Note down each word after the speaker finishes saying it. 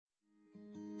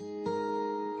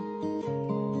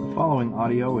following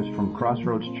audio is from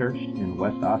Crossroads Church in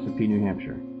West Ossipee, New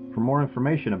Hampshire. For more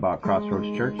information about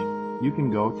Crossroads Church, you can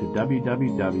go to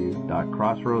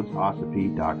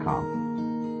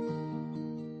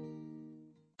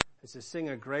www.crossroadsossipee.com. Is to sing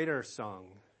a greater song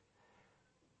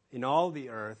in all the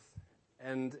earth,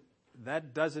 and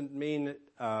that doesn't mean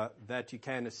that you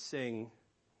can sing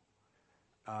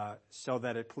so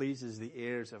that it pleases the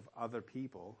ears of other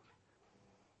people,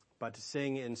 but to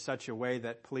sing in such a way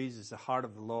that pleases the heart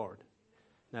of the Lord.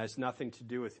 Now, it's nothing to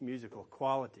do with musical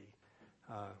quality,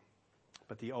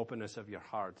 but the openness of your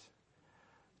heart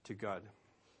to God.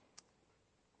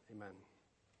 Amen.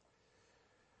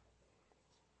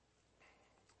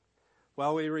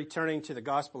 Well, we're returning to the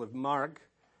Gospel of Mark,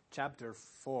 chapter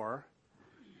 4,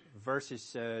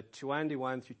 verses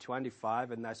 21 through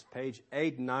 25, and that's page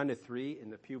 893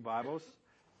 in the Pew Bibles.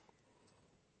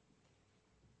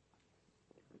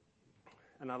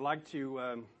 And I'd like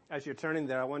to, as you're turning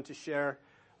there, I want to share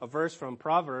a verse from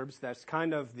Proverbs that's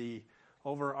kind of the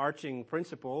overarching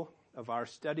principle of our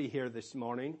study here this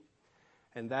morning,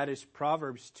 and that is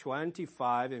Proverbs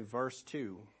 25 in verse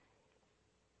 2.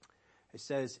 It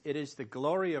says, "It is the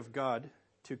glory of God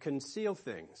to conceal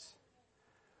things,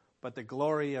 but the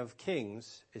glory of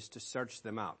kings is to search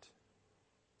them out."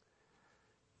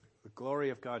 The glory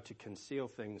of God to conceal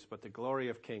things, but the glory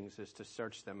of kings is to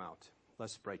search them out.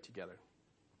 Let's pray together.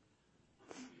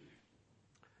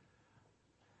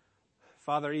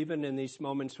 Father, even in these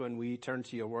moments when we turn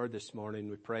to your word this morning,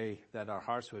 we pray that our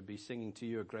hearts would be singing to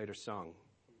you a greater song,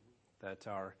 that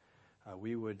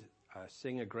we would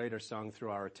sing a greater song through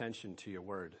our attention to your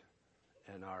word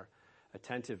and our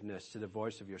attentiveness to the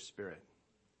voice of your Spirit.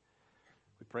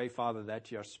 We pray, Father,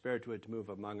 that your Spirit would move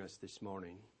among us this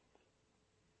morning,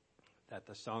 that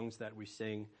the songs that we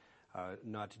sing are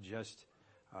not just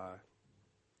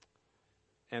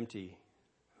empty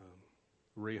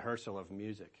rehearsal of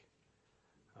music,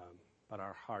 but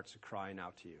our hearts are crying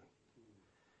out to you.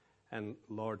 And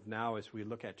Lord, now as we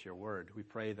look at your word, we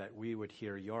pray that we would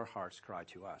hear your hearts cry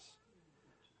to us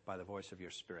by the voice of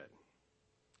your Spirit.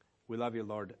 We love you,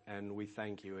 Lord, and we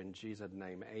thank you in Jesus'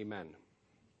 name. Amen.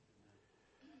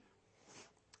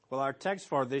 Well, our text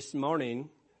for this morning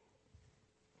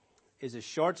is a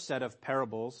short set of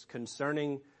parables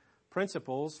concerning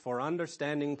principles for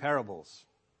understanding parables.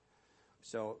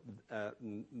 So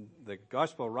the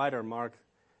gospel writer, Mark,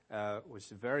 was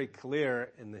very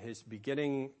clear in his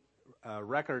beginning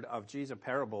record of Jesus'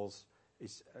 parables.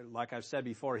 Like I've said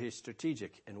before, he's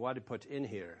strategic in what he put in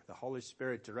here. The Holy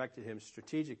Spirit directed him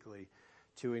strategically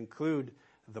to include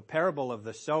the parable of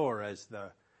the sower as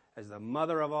the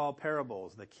mother of all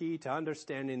parables, the key to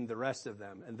understanding the rest of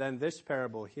them. And then this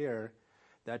parable here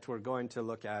that we're going to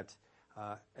look at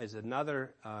as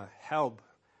another help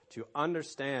to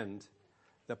understand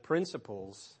the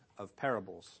principles of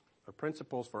parables, or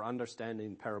principles for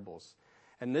understanding parables.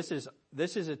 And this is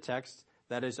a text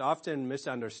that is often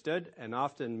misunderstood and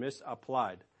often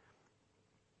misapplied.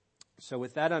 So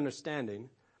with that understanding,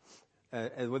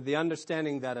 with the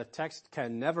understanding that a text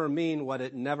can never mean what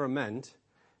it never meant,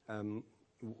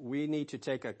 we need to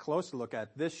take a close look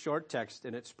at this short text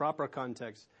in its proper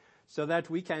context so that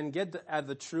we can get at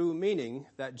the true meaning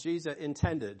that Jesus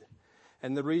intended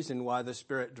and the reason why the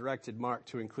Spirit directed Mark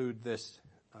to include this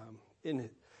in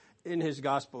his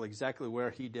gospel exactly where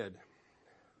he did.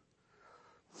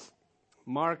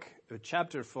 Mark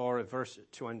chapter 4, verse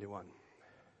 21.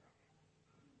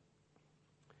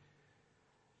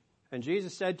 "And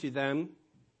Jesus said to them,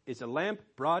 'Is a lamp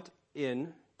brought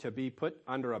in to be put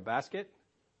under a basket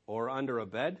or under a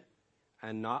bed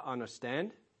and not on a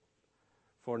stand?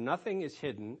 For nothing is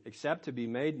hidden except to be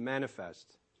made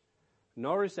manifest,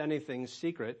 nor is anything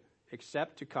secret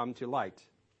except to come to light.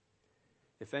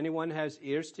 If anyone has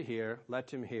ears to hear,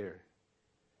 let him hear.'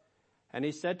 And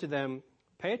he said to them,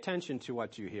 'Pay attention to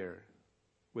what you hear.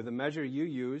 With the measure you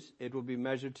use, it will be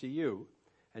measured to you,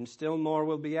 and still more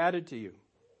will be added to you.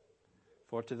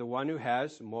 For to the one who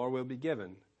has, more will be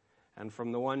given, and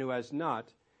from the one who has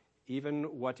not,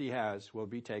 even what he has will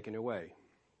be taken away.'"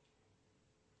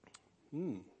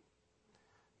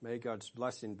 May God's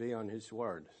blessing be on his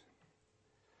word.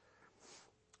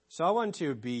 So I want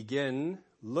to begin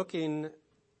looking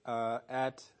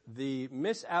at the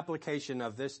misapplication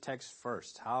of this text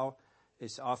first, how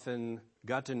it's often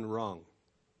gotten wrong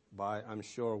by, I'm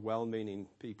sure, well-meaning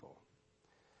people.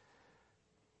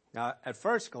 Now, at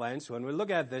first glance, when we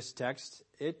look at this text,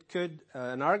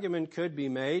 an argument could be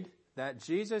made that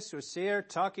Jesus was here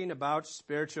talking about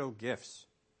spiritual gifts.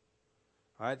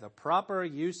 All right, the proper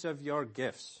use of your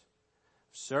gifts,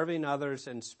 serving others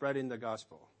and spreading the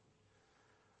gospel.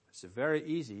 It's very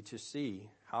easy to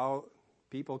see how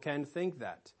People can think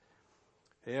that.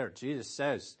 Here, Jesus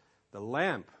says, the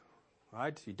lamp,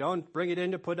 right? You don't bring it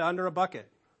in to put under a bucket,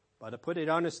 but to put it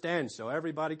on a stand so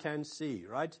everybody can see,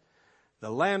 right? The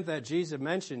lamp that Jesus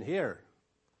mentioned here,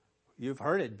 you've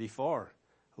heard it before,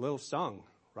 a little song,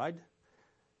 right?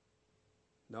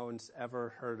 No one's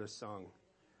ever heard a song.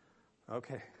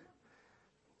 Okay.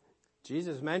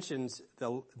 Jesus mentions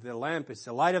the lamp is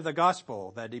the light of the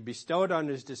gospel that he bestowed on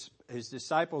his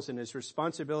disciples, and his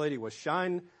responsibility was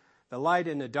shine the light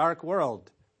in a dark world.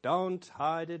 Don't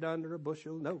hide it under a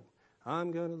bushel. No,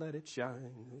 I'm going to let it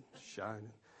shine,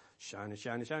 shine, shine,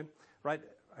 shine, shine. Right?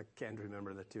 I can't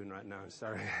remember the tune right now.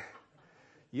 Sorry.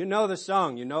 You know the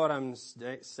song. You know what I'm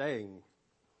saying.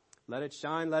 Let it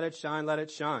shine, let it shine, let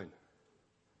it shine.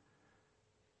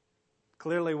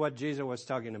 Clearly what Jesus was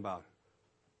talking about.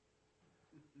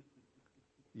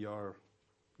 You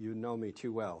know me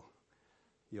too well.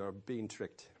 You're being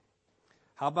tricked.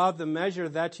 How about the measure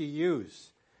that you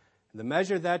use? The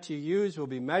measure that you use will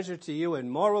be measured to you, and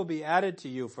more will be added to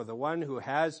you. For the one who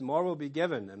has, more will be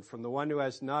given, and from the one who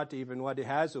has not, even what he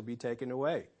has will be taken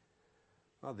away.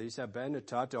 Well, these have been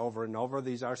taught over and over.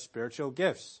 These are spiritual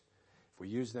gifts. If we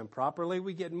use them properly,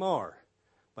 we get more.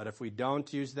 But if we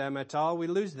don't use them at all, we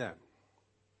lose them.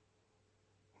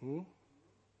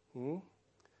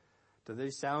 Do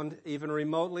they sound even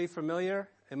remotely familiar?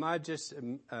 Am I just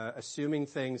assuming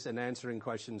things and answering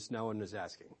questions no one is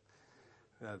asking?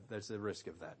 There's the risk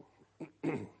of that.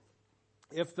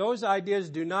 If those ideas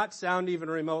do not sound even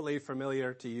remotely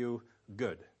familiar to you,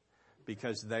 good,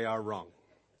 because they are wrong,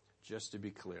 just to be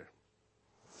clear.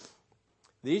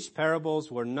 These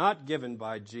parables were not given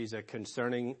by Jesus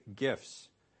concerning gifts.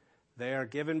 They are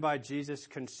given by Jesus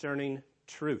concerning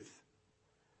truth.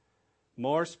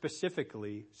 More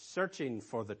specifically, searching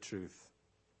for the truth.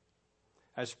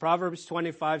 As Proverbs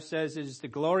 25 says, it is the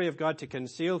glory of God to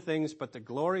conceal things, but the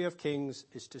glory of kings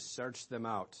is to search them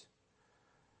out.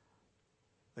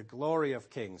 The glory of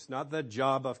kings, not the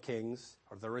job of kings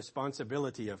or the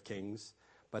responsibility of kings,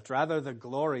 but rather the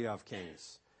glory of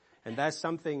kings. And that's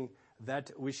something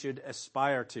that we should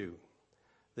aspire to.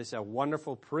 This is a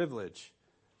wonderful privilege,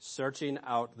 searching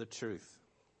out the truth.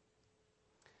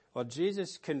 Well,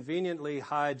 Jesus conveniently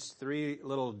hides three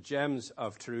little gems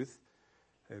of truth.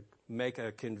 Make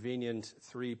a convenient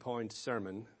 3-point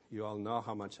sermon. You all know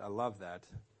how much I love that.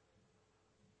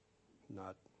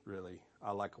 Not really.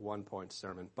 I like a 1-point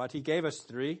sermon. But he gave us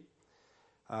three.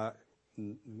 And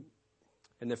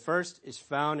the first is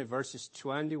found in verses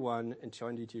 21 and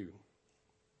 22.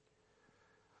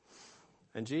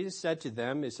 And Jesus said to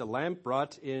them, is a lamp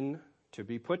brought in to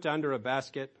be put under a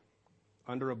basket,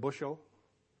 under a bushel,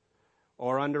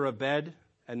 or under a bed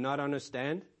and not on a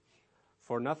stand?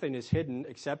 For nothing is hidden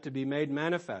except to be made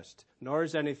manifest, nor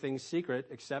is anything secret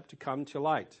except to come to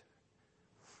light.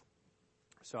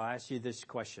 So I ask you this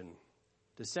question.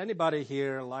 Does anybody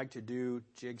here like to do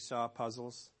jigsaw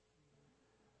puzzles?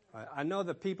 I know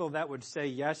the people that would say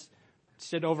yes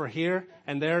sit over here,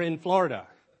 and they're in Florida,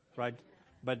 right?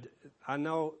 But I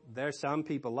know there's some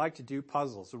people like to do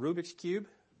puzzles. Rubik's Cube?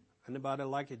 Anybody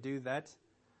like to do that?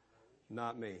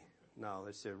 Not me. No,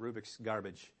 it's Rubik's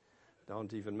garbage.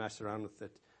 Don't even mess around with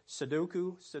it.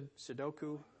 Sudoku,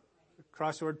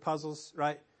 crossword puzzles,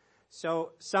 right?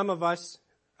 So some of us,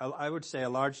 I would say a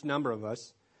large number of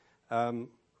us,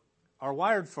 are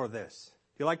wired for this.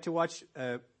 You like to watch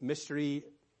mystery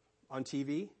on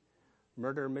TV?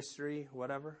 Murder mystery,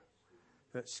 whatever?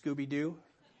 Scooby-Doo?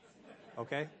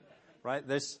 Okay? Right?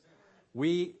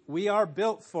 We are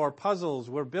built for puzzles.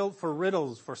 We're built for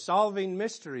riddles, for solving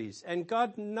mysteries. And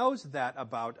God knows that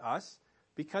about us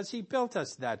because he built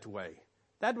us that way.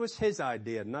 That was his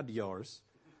idea, not yours.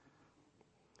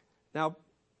 Now,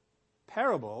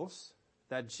 parables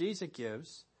that Jesus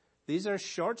gives, these are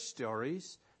short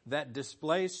stories that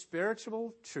display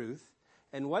spiritual truth.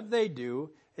 And what they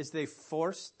do is they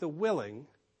force the willing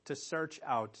to search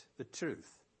out the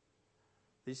truth.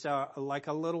 These are like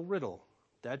a little riddle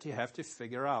that you have to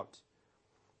figure out.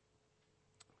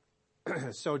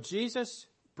 So Jesus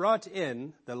brought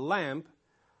in the lamp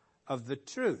of the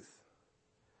truth.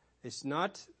 It's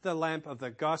not the lamp of the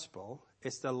gospel.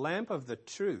 It's the lamp of the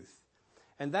truth.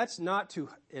 And that's not to,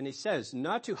 and he says,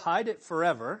 not to hide it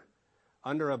forever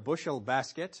under a bushel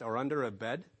basket or under a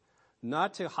bed,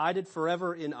 not to hide it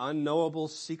forever in unknowable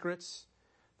secrets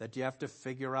that you have to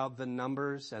figure out the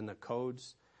numbers and the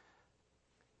codes.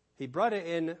 He brought it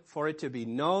in for it to be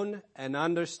known and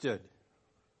understood,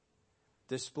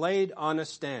 displayed on a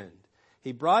stand.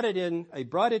 He brought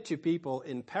it to people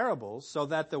in parables so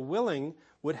that the willing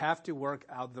would have to work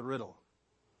out the riddle.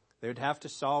 They would have to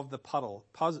solve the puzzle.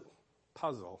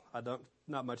 I don't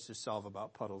Not much to solve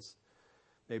about puddles.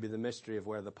 Maybe the mystery of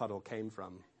where the puddle came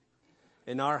from.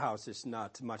 In our house, it's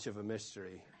not much of a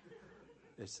mystery.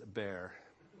 It's a bear.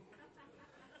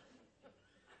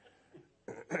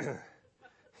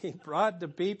 He brought the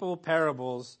people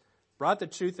parables, brought the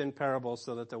truth in parables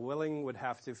so that the willing would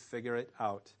have to figure it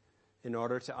out in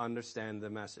order to understand the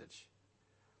message.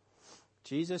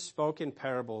 Jesus spoke in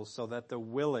parables so that the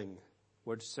willing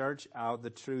would search out the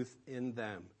truth in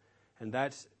them. And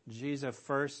that's Jesus'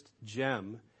 first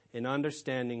gem in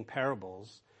understanding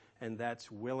parables, and that's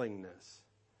willingness.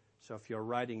 So if you're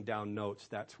writing down notes,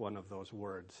 that's one of those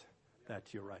words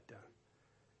that you write down.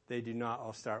 They do not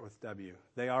all start with W.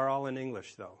 They are all in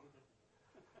English, though,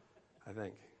 I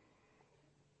think.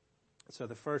 So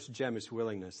the first gem is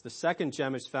willingness. The second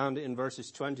gem is found in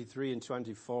verses 23 and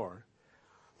 24.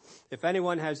 If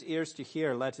anyone has ears to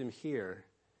hear, let him hear.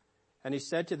 And he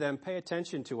said to them, pay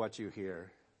attention to what you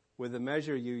hear. With the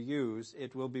measure you use,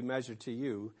 it will be measured to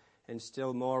you, and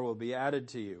still more will be added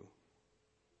to you.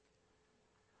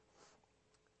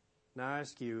 Now I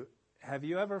ask you, have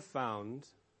you ever found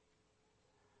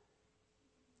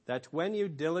that when you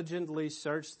diligently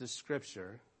search the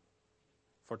Scripture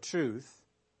for truth,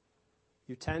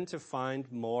 you tend to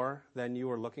find more than you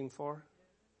were looking for?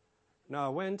 No, I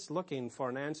went looking for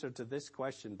an answer to this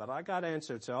question, but I got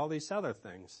answer to all these other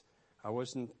things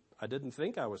I didn't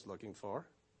think I was looking for.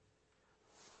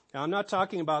 Now, I'm not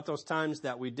talking about those times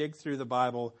that we dig through the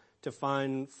Bible to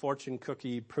find fortune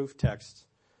cookie proof texts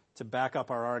to back up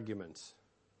our arguments,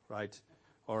 right?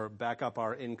 Or back up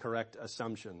our incorrect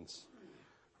assumptions,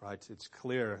 right? It's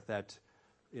clear that,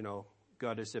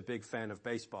 God is a big fan of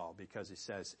baseball because he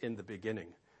says in the beginning,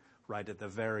 right at the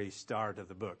very start of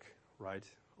the book, right?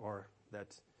 Or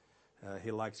that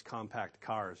he likes compact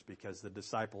cars because the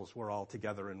disciples were all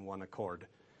together in one accord.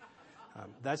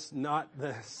 That's not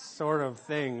the sort of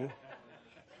thing.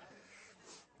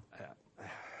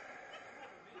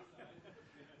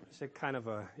 It's a kind of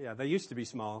they used to be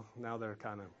small. Now they're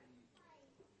kind of.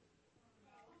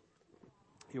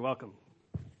 You're welcome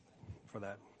for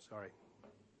that. Sorry.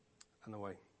 On the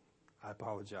way. I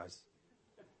apologize.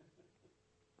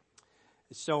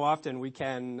 So often we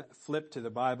can flip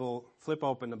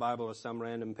open the Bible to some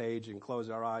random page and close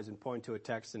our eyes and point to a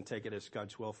text and take it as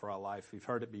God's will for our life. You've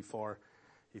heard it before.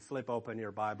 You flip open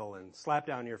your Bible and slap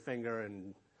down your finger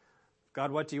and,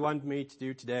 God, what do you want me to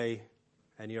do today?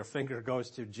 And your finger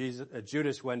goes to Jesus.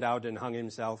 Judas went out and hung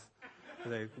himself.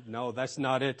 No, that's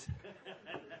not it.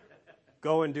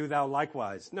 Go and do thou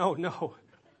likewise. No.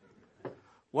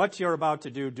 What you're about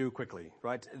to do quickly,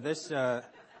 right?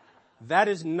 That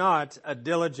is not a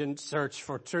diligent search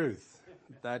for truth.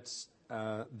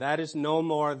 That is no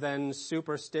more than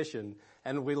superstition.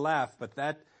 And we laugh, but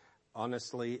that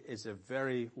honestly is a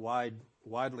very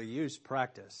widely used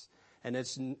practice. And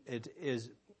it is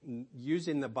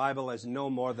using the Bible as no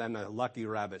more than a lucky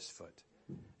rabbit's foot.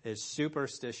 It's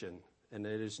superstition, and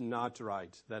it is not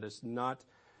right. That is not,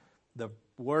 the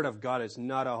Word of God is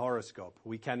not a horoscope.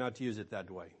 We cannot use it that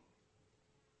way.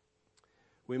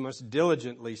 We must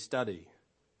diligently study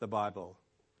the Bible.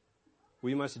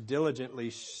 We must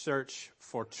diligently search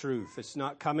for truth. It's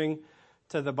not coming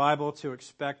to the Bible to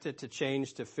expect it to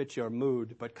change to fit your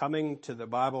mood, but coming to the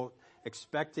Bible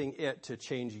expecting it to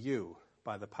change you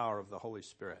by the power of the Holy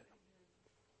Spirit.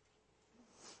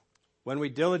 When we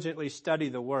diligently study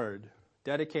the Word,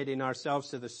 dedicating ourselves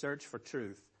to the search for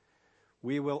truth,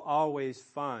 we will always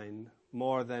find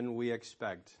more than we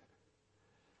expect.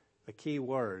 The key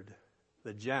word,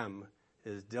 the gem,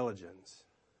 is diligence.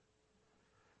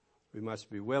 We must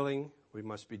be willing, we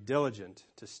must be diligent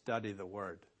to study the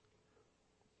Word.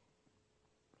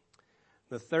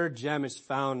 The third gem is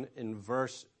found in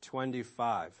verse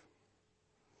 25.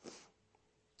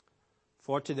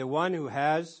 For to the one who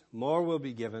has, more will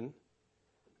be given,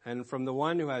 and from the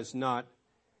one who has not,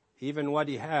 even what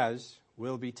he has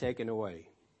will be taken away.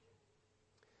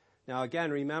 Now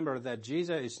again, remember that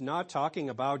Jesus is not talking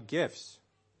about gifts.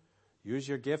 Use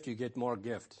your gift, you get more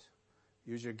gift.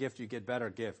 Use your gift, you get better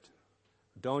gift.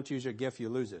 Don't use your gift, you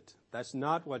lose it. That's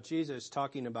not what Jesus is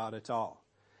talking about at all.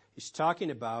 He's talking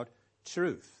about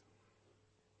truth.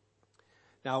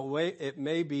 Now, it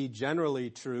may be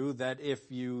generally true that if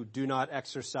you do not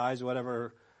exercise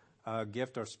whatever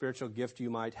gift or spiritual gift you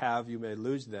might have, you may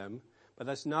lose them. But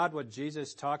that's not what Jesus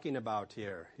is talking about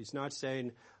here. He's not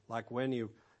saying, like when you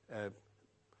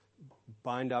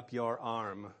bind up your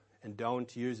arm and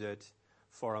don't use it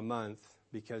for a month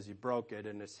because you broke it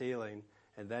in it's healing,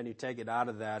 and then you take it out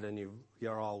of that and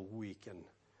you're all weak and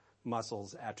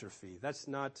muscles atrophy. That's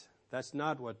not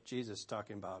what Jesus is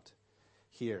talking about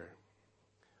here.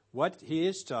 What he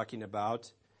is talking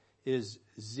about is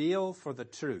zeal for the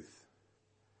truth.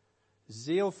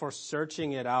 Zeal for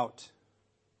searching it out.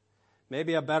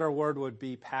 Maybe a better word would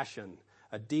be passion,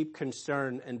 a deep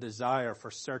concern and desire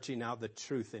for searching out the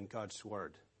truth in God's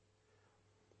Word.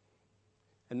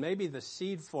 And maybe the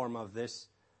seed form of this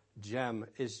gem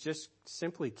is just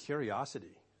simply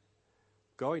curiosity.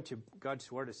 Going to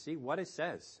God's Word to see what it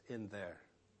says in there.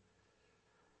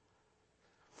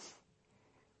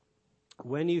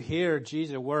 When you hear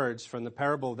Jesus' words from the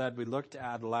parable that we looked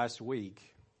at last week,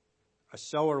 a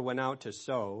sower went out to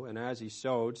sow, and as he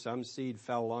sowed, some seed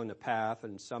fell on the path,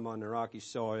 and some on the rocky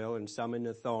soil, and some in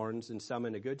the thorns, and some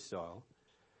in the good soil.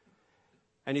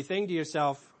 And you think to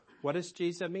yourself, what does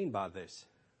Jesus mean by this?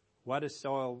 What is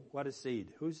soil? What is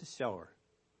seed? Who's the sower?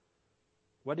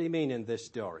 What do you mean in this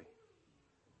story?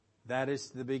 That is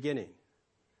the beginning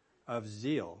of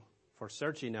zeal for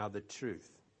searching out the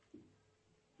truth.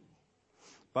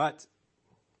 But,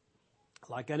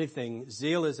 like anything,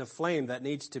 zeal is a flame that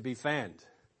needs to be fanned.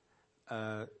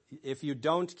 If you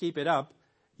don't keep it up,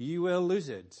 you will lose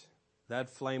it. That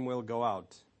flame will go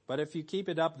out. But if you keep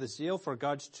it up, the zeal for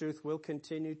God's truth will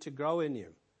continue to grow in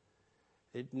you.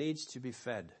 It needs to be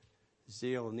fed.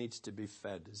 Zeal needs to be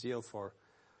fed. Zeal for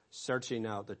searching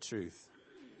out the truth.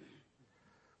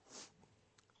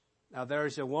 Now there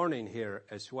is a warning here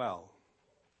as well.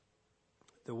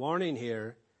 The warning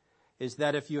here is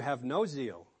that if you have no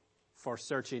zeal for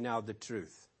searching out the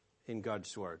truth in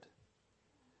God's Word,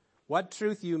 what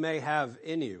truth you may have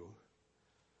in you,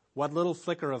 what little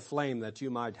flicker of flame that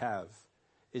you might have,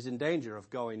 is in danger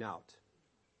of going out.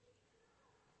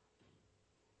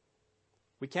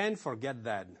 We can't forget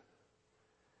that.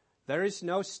 There is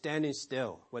no standing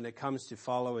still when it comes to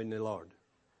following the Lord.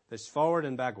 There's forward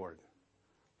and backward.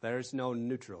 There is no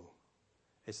neutral.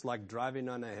 It's like driving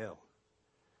on a hill.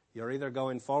 You're either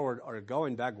going forward or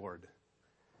going backward.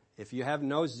 If you have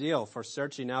no zeal for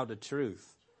searching out the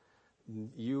truth,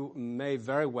 you may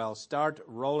very well start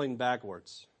rolling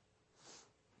backwards.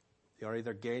 You're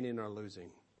either gaining or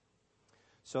losing.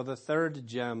 So the third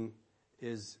gem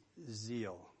is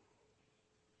zeal.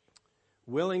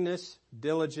 Willingness,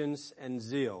 diligence, and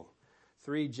zeal.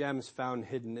 3 gems found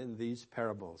hidden in these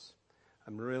parables.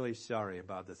 I'm really sorry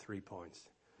about the 3 points.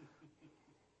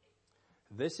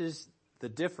 This is the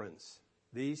difference.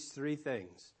 These 3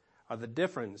 things are the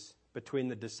difference between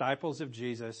the disciples of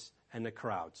Jesus and the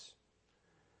crowds.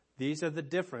 These are the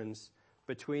difference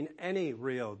between any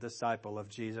real disciple of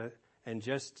Jesus and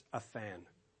just a fan.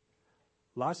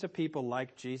 Lots of people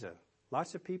like Jesus.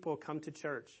 Lots of people come to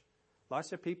church.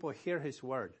 Lots of people hear his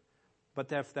word.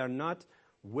 But if they're not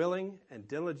willing and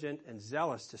diligent and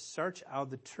zealous to search out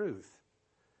the truth,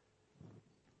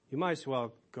 you might as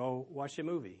well go watch a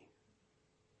movie.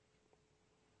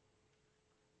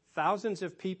 Thousands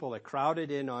of people that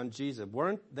crowded in on Jesus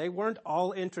weren't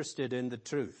all interested in the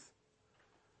truth.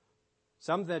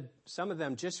 Some of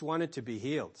them just wanted to be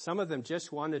healed. Some of them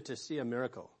just wanted to see a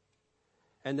miracle.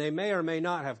 And they may or may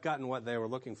not have gotten what they were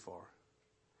looking for.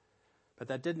 But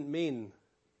that didn't mean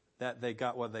that they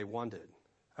got what they wanted,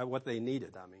 what they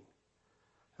needed,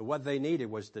 And what they needed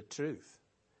was the truth.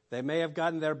 They may have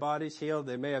gotten their bodies healed.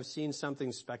 They may have seen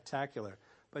something spectacular.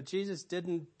 But Jesus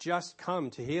didn't just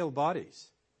come to heal bodies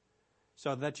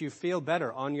so that you feel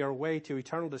better on your way to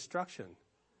eternal destruction.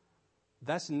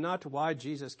 That's not why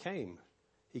Jesus came.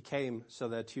 He came so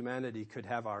that humanity could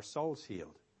have our souls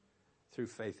healed through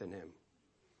faith in him.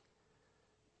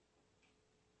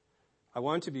 I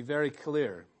want to be very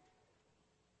clear.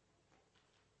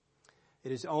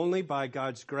 It is only by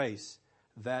God's grace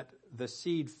that the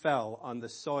seed fell on the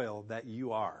soil that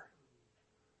you are,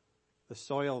 the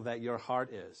soil that your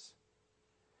heart is.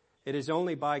 It is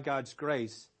only by God's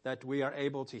grace that we are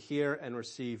able to hear and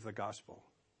receive the gospel,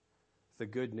 the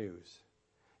good news.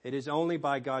 It is only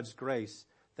by God's grace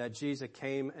that Jesus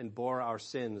came and bore our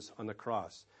sins on the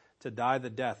cross to die the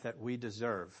death that we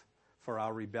deserve for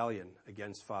our rebellion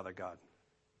against Father God.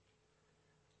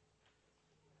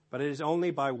 But it is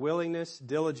only by willingness,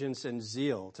 diligence, and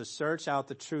zeal to search out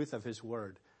the truth of his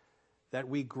word that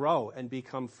we grow and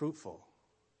become fruitful.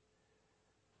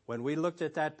 When we looked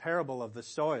at that parable of the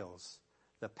soils,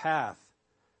 the path,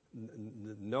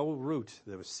 no root,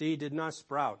 the seed did not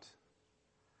sprout.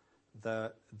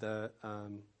 The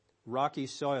rocky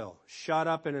soil shot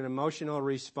up in an emotional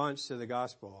response to the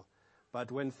gospel,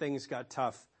 but when things got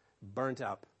tough, burnt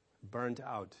out.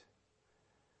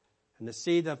 And the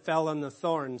seed that fell on the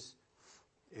thorns,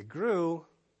 it grew,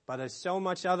 but there's so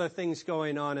much other things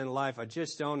going on in life. I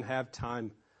just don't have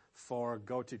time for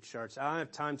go to church. I don't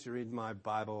have time to read my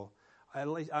Bible.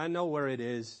 I know where it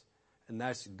is, and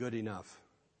that's good enough.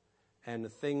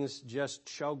 and things just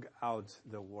choke out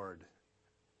the word.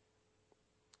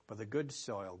 But the good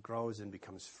soil grows and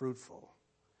becomes fruitful.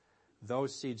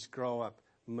 Those seeds grow up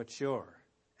mature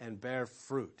and bear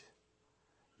fruit.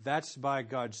 That's by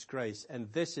God's grace,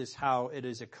 and this is how it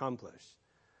is accomplished.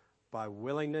 By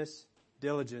willingness,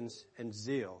 diligence, and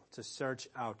zeal to search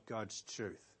out God's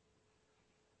truth.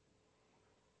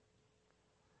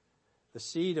 The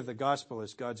seed of the gospel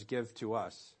is God's gift to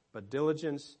us, but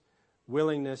diligence,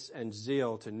 willingness, and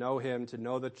zeal to know Him, to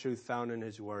know the truth found in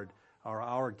His Word, are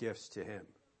our gifts to Him.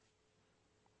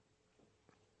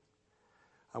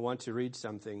 I want to read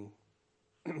something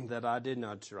that I did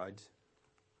not write,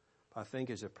 but I think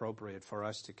is appropriate for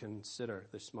us to consider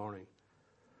this morning.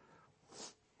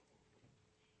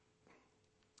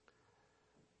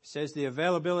 It says, the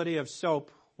availability of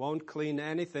soap won't clean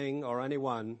anything or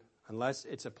anyone unless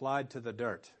it's applied to the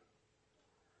dirt.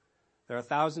 There are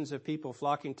thousands of people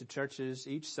flocking to churches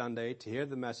each Sunday to hear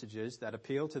the messages that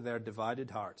appeal to their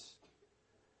divided hearts.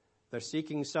 They're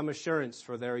seeking some assurance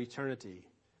for their eternity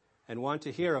and want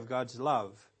to hear of God's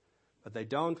love, but they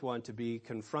don't want to be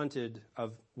confronted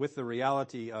with the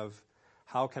reality of,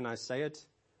 how can I say it,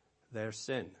 their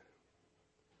sin.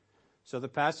 So the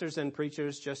pastors and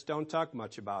preachers just don't talk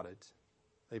much about it.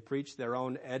 They preach their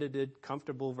own edited,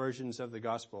 comfortable versions of the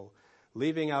gospel,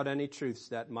 leaving out any truths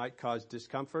that might cause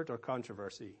discomfort or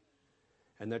controversy.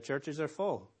 And their churches are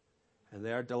full, and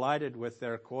they are delighted with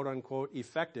their quote-unquote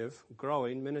effective,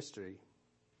 growing ministry.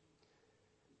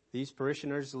 These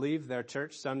parishioners leave their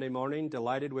church Sunday morning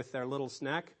delighted with their little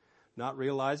snack, not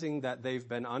realizing that they've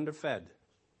been underfed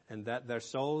and that their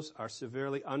souls are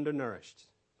severely undernourished.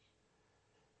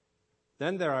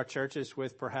 Then there are churches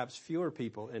with perhaps fewer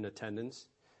people in attendance,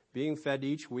 being fed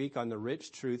each week on the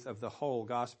rich truth of the whole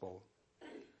gospel.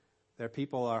 Their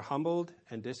people are humbled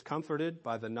and discomforted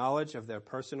by the knowledge of their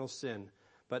personal sin,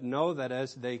 but know that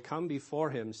as they come before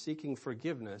Him seeking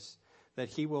forgiveness, that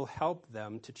He will help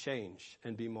them to change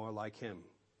and be more like Him.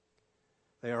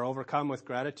 They are overcome with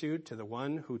gratitude to the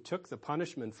one who took the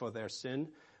punishment for their sin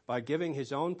by giving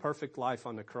His own perfect life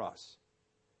on the cross.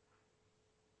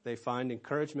 They find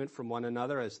encouragement from one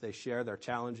another as they share their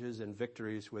challenges and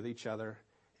victories with each other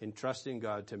in trusting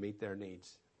God to meet their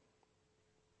needs.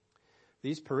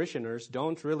 These parishioners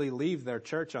don't really leave their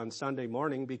church on Sunday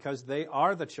morning because they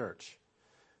are the church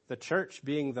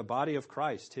being the body of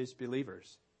Christ, His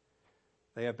believers.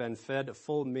 They have been fed a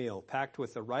full meal, packed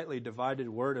with the rightly divided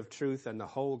word of truth and the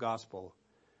whole gospel.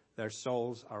 Their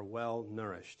souls are well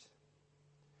nourished.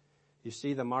 You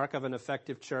see, the mark of an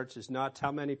effective church is not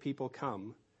how many people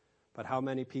come, but how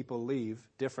many people leave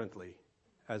differently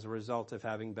as a result of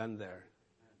having been there.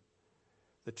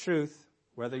 The truth,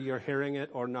 whether you're hearing it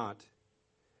or not,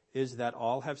 is that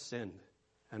all have sinned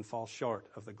and fall short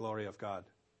of the glory of God.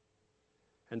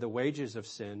 And the wages of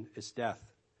sin is death,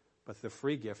 but the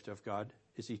free gift of God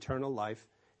is eternal life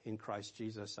in Christ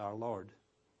Jesus our Lord.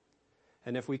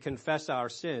 And if we confess our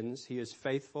sins, He is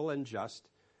faithful and just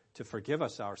to forgive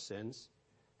us our sins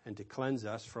and to cleanse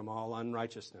us from all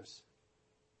unrighteousness.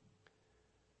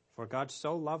 For God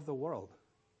so loved the world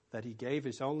that He gave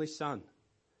His only Son,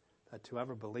 that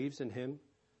whoever believes in Him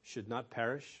should not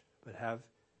perish, but have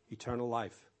eternal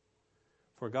life.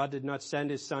 For God did not send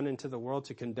His Son into the world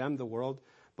to condemn the world,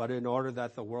 but in order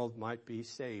that the world might be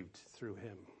saved through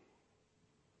Him.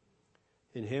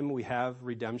 In Him we have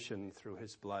redemption through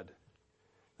His blood,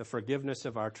 the forgiveness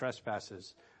of our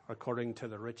trespasses according to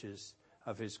the riches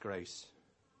of His grace.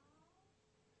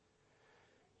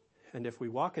 And if we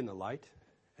walk in the light,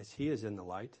 as He is in the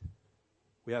light,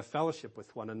 we have fellowship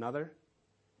with one another,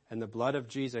 and the blood of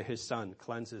Jesus, His Son,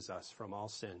 cleanses us from all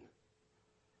sin.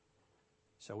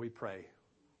 So we pray,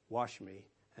 wash me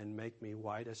and make me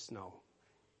white as snow.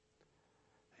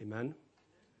 Amen.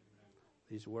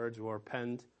 These words were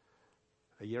penned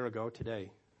a year ago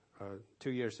today, 2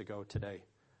 years ago today,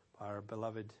 by our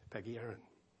beloved Peggy Aaron.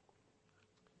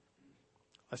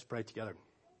 Let's pray together.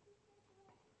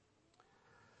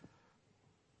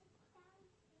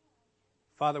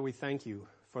 Father, we thank You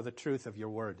for the truth of Your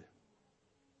word,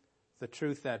 the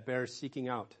truth that bears seeking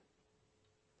out.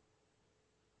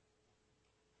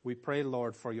 We pray,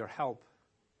 Lord, for Your help,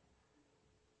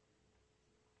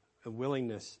 and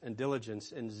willingness and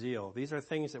diligence and zeal. These are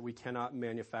things that we cannot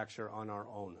manufacture on our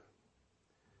own.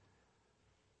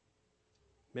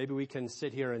 Maybe we can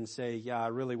sit here and say, yeah, I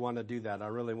really want to do that. I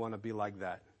really want to be like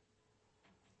that.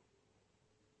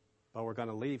 But we're going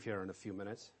to leave here in a few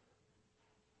minutes.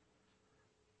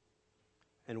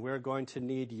 And we're going to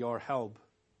need Your help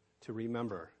to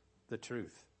remember the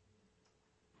truth.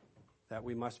 That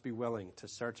we must be willing to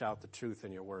search out the truth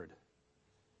in Your word.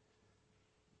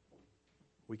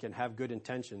 We can have good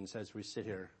intentions as we sit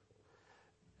here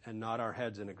and nod our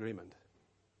heads in agreement.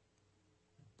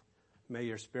 May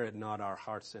your Spirit nod our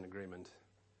hearts in agreement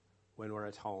when we're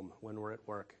at home, when we're at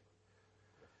work,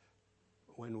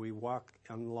 when we walk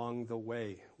along the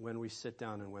way, when we sit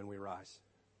down and when we rise.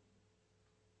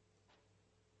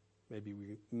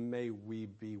 May we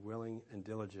be willing and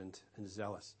diligent and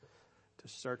zealous to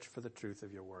search for the truth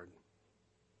of your word.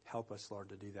 Help us, Lord,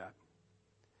 to do that.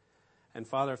 And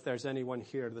Father, if there's anyone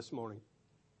here this morning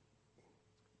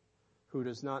who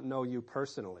does not know you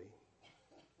personally,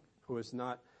 who has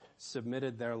not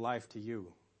submitted their life to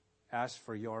you, ask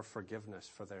for your forgiveness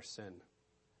for their sin,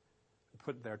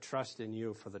 put their trust in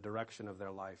you for the direction of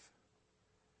their life.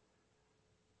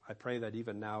 I pray that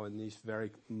even now in these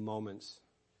very moments,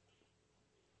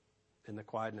 in the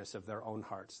quietness of their own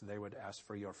hearts, they would ask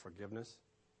for your forgiveness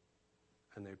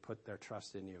and they put their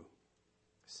trust in you.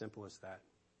 Simple as that.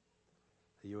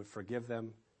 That you would forgive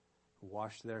them,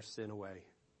 wash their sin away,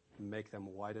 make them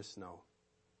white as snow.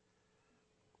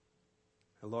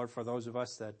 And Lord, for those of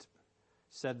us that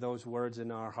said those words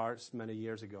in our hearts many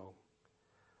years ago,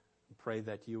 I pray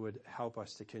that you would help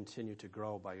us to continue to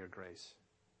grow by your grace,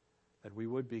 that we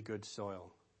would be good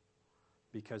soil,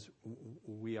 because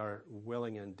we are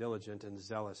willing and diligent and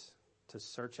zealous to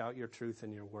search out your truth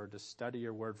in your word, to study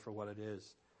your word for what it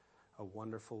is, a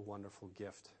wonderful, wonderful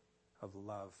gift of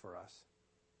love for us.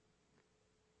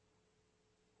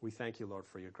 We thank you, Lord,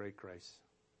 for your great grace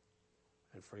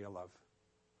and for your love.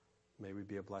 May we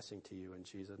be a blessing to you in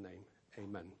Jesus' name.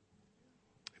 Amen.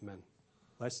 Amen.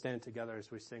 Let's stand together as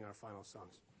we sing our final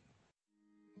songs.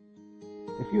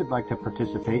 If you would like to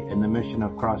participate in the mission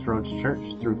of Crossroads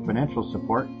Church through financial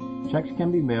support, checks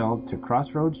can be mailed to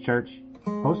Crossroads Church,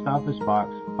 Post Office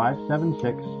Box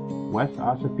 576, West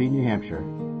Ossipee, New Hampshire,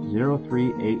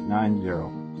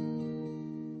 03890.